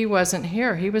 He wasn't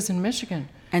here. He was in Michigan.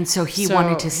 And so he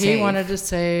wanted to save. He wanted to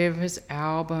save his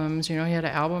albums. You know, he had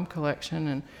an album collection.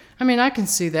 And I mean, I can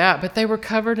see that. But they were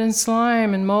covered in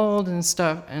slime and mold and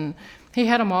stuff. And he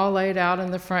had them all laid out in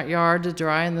the front yard to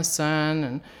dry in the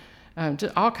sun and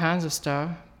just all kinds of stuff.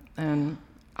 And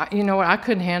you know what? I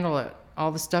couldn't handle it. All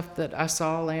the stuff that I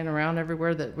saw laying around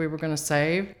everywhere that we were going to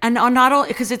save. And not only,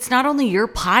 because it's not only your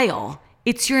pile,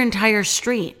 it's your entire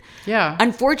street. Yeah.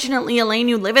 Unfortunately, Elaine,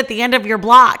 you live at the end of your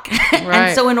block. Right.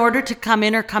 And so in order to come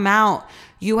in or come out,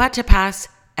 you had to pass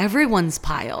everyone's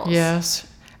piles. Yes.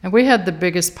 And we had the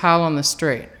biggest pile on the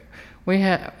street.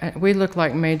 We looked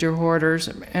like major hoarders.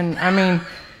 And I mean,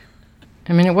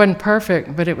 it wasn't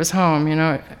perfect, but it was home, you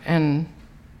know, and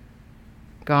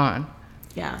gone.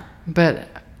 Yeah. But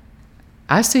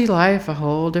I see life a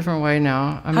whole different way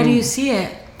now. How do you see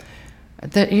it?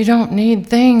 That you don't need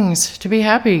things to be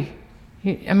happy.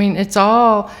 I mean, it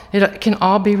can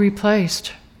all be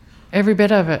replaced. Every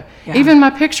bit of it. Yeah. Even my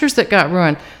pictures that got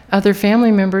ruined, other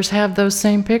family members have those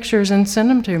same pictures and send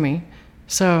them to me.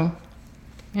 So,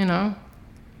 you know.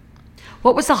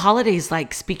 What was the holidays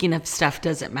like? Speaking of stuff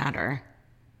doesn't matter.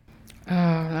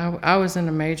 I was in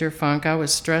a major funk. I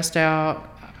was stressed out.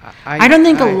 I don't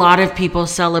think a lot of people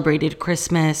celebrated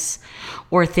Christmas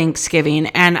or Thanksgiving.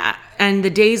 And the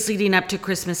days leading up to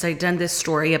Christmas, I'd done this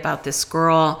story about this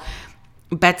girl,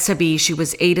 Betsabi. She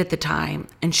was 8 at the time,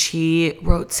 and she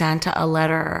wrote Santa a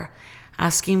letter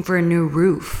asking for a new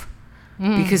roof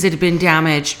because it had been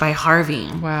damaged by Harvey.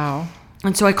 Wow.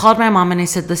 And so I called my mom and I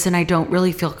said, listen, I don't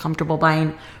really feel comfortable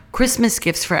buying Christmas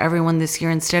gifts for everyone this year.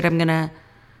 Instead, I'm going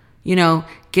to,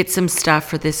 get some stuff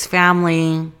for this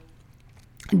family,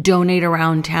 donate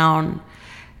around town,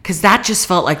 because that just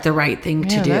felt like the right thing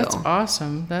to do. That's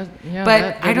awesome. But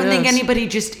I don't think anybody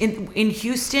just, in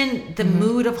Houston, the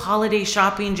mood of holiday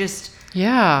shopping just...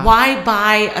 Yeah. Why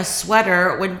buy a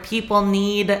sweater when people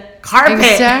need carpet?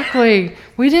 Exactly.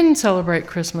 We didn't celebrate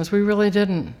Christmas. We really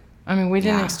didn't. I mean, we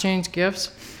didn't exchange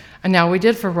gifts. And now we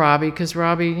did for Robbie, because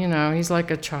Robbie, he's like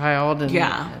a child. And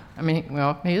I mean,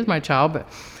 well, he is my child, but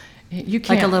you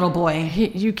can't. Like a little boy.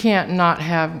 You can't not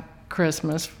have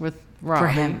Christmas with Robbie. For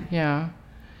him. Yeah.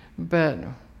 But,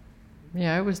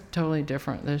 yeah, it was totally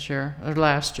different this year, or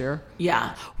last year.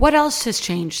 Yeah. What else has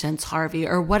changed since Harvey?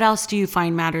 Or what else do you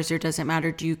find matters or doesn't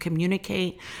matter? Do you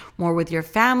communicate more with your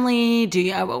family? Do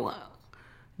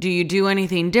you do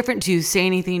anything different? Do you say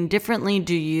anything differently?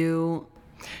 Do you...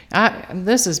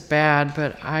 This is bad,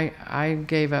 but I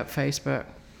gave up Facebook.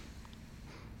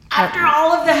 After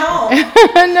all of the help.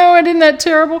 No, isn't that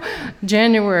terrible?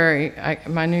 January,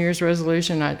 my New Year's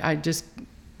resolution, I just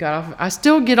got off. I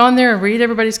still get on there and read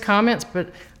everybody's comments,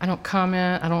 but I don't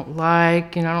comment. I don't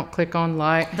like, I don't click on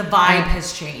like. The vibe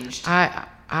has changed.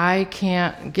 I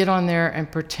can't get on there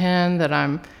and pretend that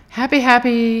I'm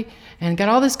happy and got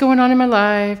all this going on in my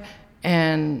life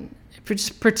and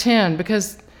just pretend,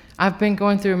 because I've been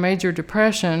going through a major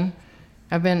depression.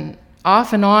 I've been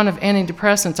off and on of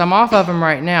antidepressants. I'm off of them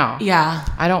right now. Yeah.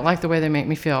 I don't like the way they make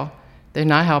me feel. They're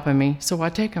not helping me, so why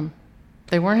take them?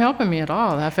 They weren't helping me at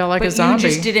all. I felt like a zombie. But you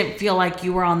just didn't feel like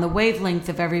you were on the wavelength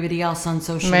of everybody else on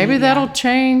social media. Maybe that'll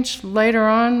change later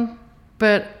on,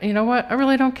 but you know what? I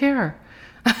really don't care.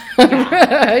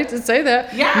 Yeah. I hate to say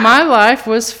that. Yeah. My life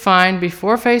was fine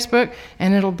before Facebook,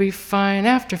 and it'll be fine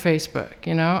after Facebook.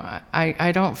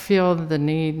 I don't feel the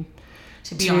need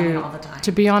to be on it all the time.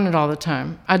 To be on it all the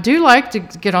time. I do like to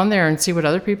get on there and see what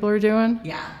other people are doing.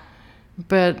 Yeah.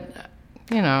 But,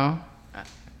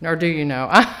 or do you know?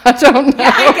 I don't know.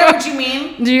 Yeah, I get what you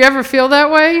mean. Do you ever feel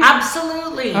that way?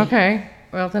 Absolutely. Okay.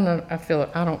 Well, then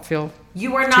I don't feel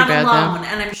you are not bad alone.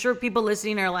 then. And I'm sure people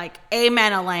listening are like,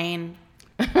 amen, Elaine.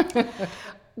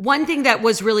 One thing that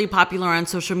was really popular on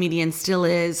social media and still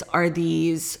are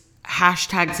these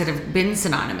hashtags that have been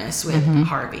synonymous with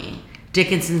Harvey.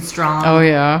 Dickinson Strong. Oh,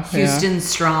 yeah. Houston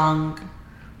Strong.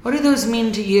 What do those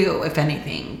mean to you, if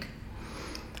anything?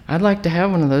 I'd like to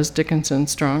have one of those Dickinson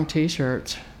Strong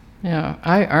t-shirts. Yeah,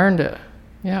 I earned it.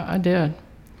 Yeah, I did.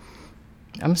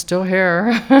 I'm still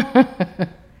here.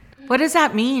 What does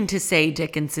that mean to say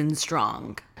Dickinson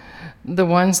Strong? The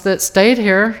ones that stayed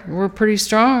here were pretty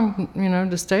strong,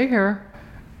 to stay here.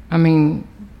 I mean,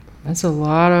 that's a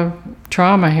lot of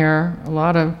trauma here, a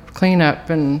lot of cleanup,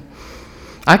 and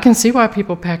I can see why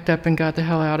people packed up and got the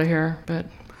hell out of here. But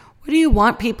what do you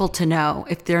want people to know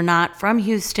if they're not from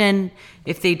Houston,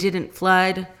 if they didn't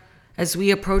flood? As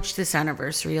we approach this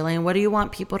anniversary, Elaine, what do you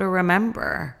want people to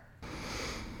remember?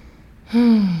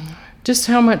 Just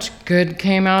how much good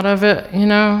came out of it.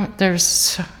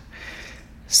 There's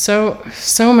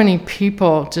so many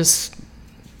people. Just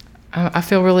I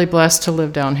feel really blessed to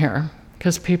live down here,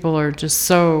 because people are just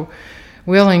so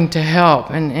willing to help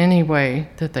in any way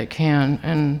that they can,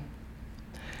 and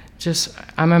just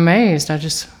I'm amazed.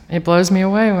 It blows me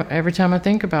away every time I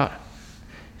think about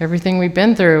everything we've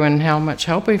been through and how much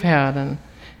help we've had,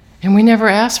 and we never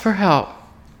asked for help,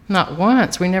 not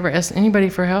once. We never asked anybody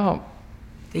for help.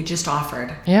 They just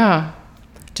offered. Yeah,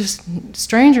 just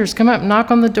strangers come up and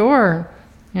knock on the door,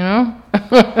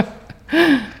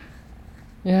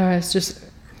 It's just.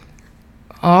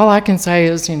 All I can say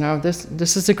is,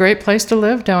 this is a great place to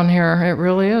live down here. It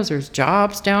really is. There's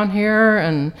jobs down here,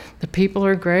 and the people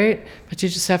are great, but you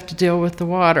just have to deal with the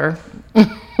water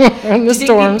and the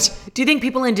storms. Do you think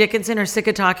people in Dickinson are sick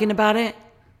of talking about it?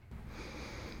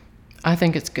 I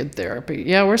think it's good therapy.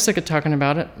 Yeah, we're sick of talking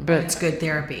about it, but it's good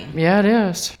therapy. Yeah, it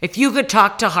is. If you could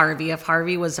talk to Harvey, if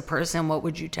Harvey was a person, what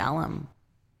would you tell him?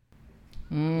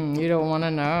 You don't want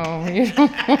to know. You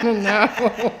don't want to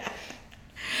know.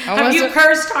 Have you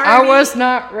cursed Harvey? I was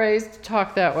not raised to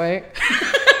talk that way.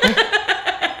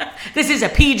 This is a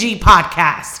PG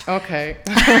podcast. Okay.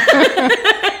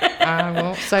 I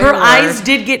won't say Her a word. eyes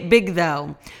did get big,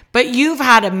 though. But you've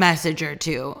had a message or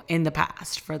two in the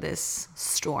past for this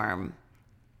storm,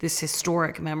 this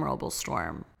historic, memorable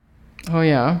storm. Oh,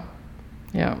 yeah.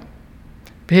 Yeah.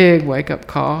 Big wake-up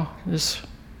call. Just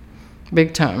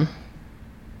big time.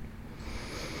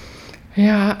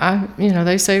 Yeah,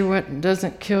 they say what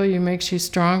doesn't kill you makes you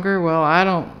stronger. Well, I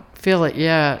don't feel it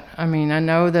yet. I mean, I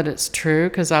know that it's true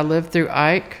because I lived through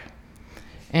Ike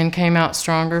and came out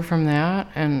stronger from that.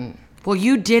 And well,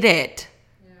 you did it.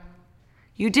 Yeah.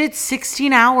 You did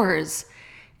 16 hours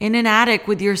in an attic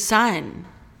with your son,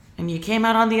 and you came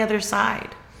out on the other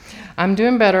side. I'm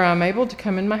doing better. I'm able to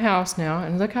come in my house now,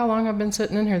 and look how long I've been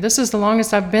sitting in here. This is the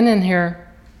longest I've been in here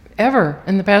ever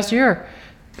in the past year.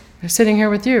 I'm sitting here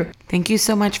with you. Thank you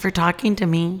so much for talking to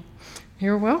me.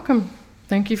 You're welcome.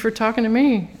 Thank you for talking to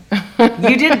me.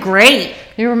 You did great.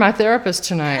 You were my therapist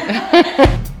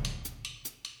tonight.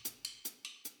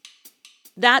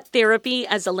 That therapy,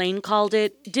 as Elaine called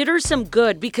it, did her some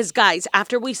good because, guys,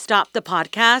 after we stopped the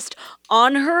podcast,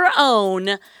 on her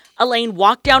own, Elaine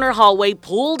walked down her hallway,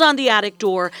 pulled on the attic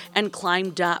door, and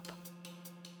climbed up.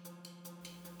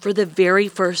 For the very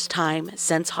first time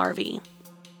since Harvey.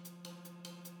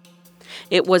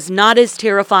 It was not as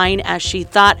terrifying as she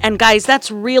thought. And guys, that's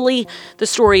really the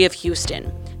story of Houston.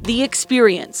 The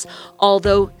experience,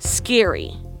 although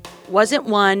scary, wasn't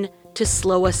one to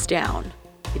slow us down.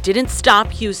 It didn't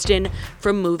stop Houston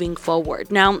from moving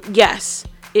forward. Now, yes,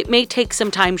 it may take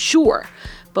some time, sure,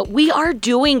 but we are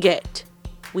doing it.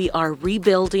 We are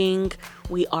rebuilding,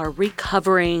 we are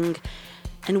recovering,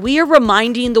 and we are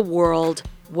reminding the world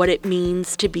what it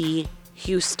means to be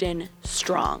Houston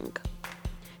strong.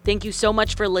 Thank you so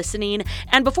much for listening.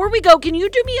 And before we go, can you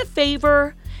do me a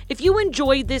favor? If you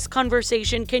enjoyed this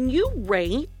conversation, can you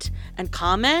rate and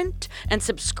comment and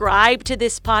subscribe to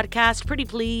this podcast? Pretty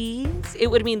please. It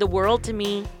would mean the world to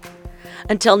me.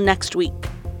 Until next week,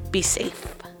 be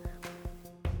safe.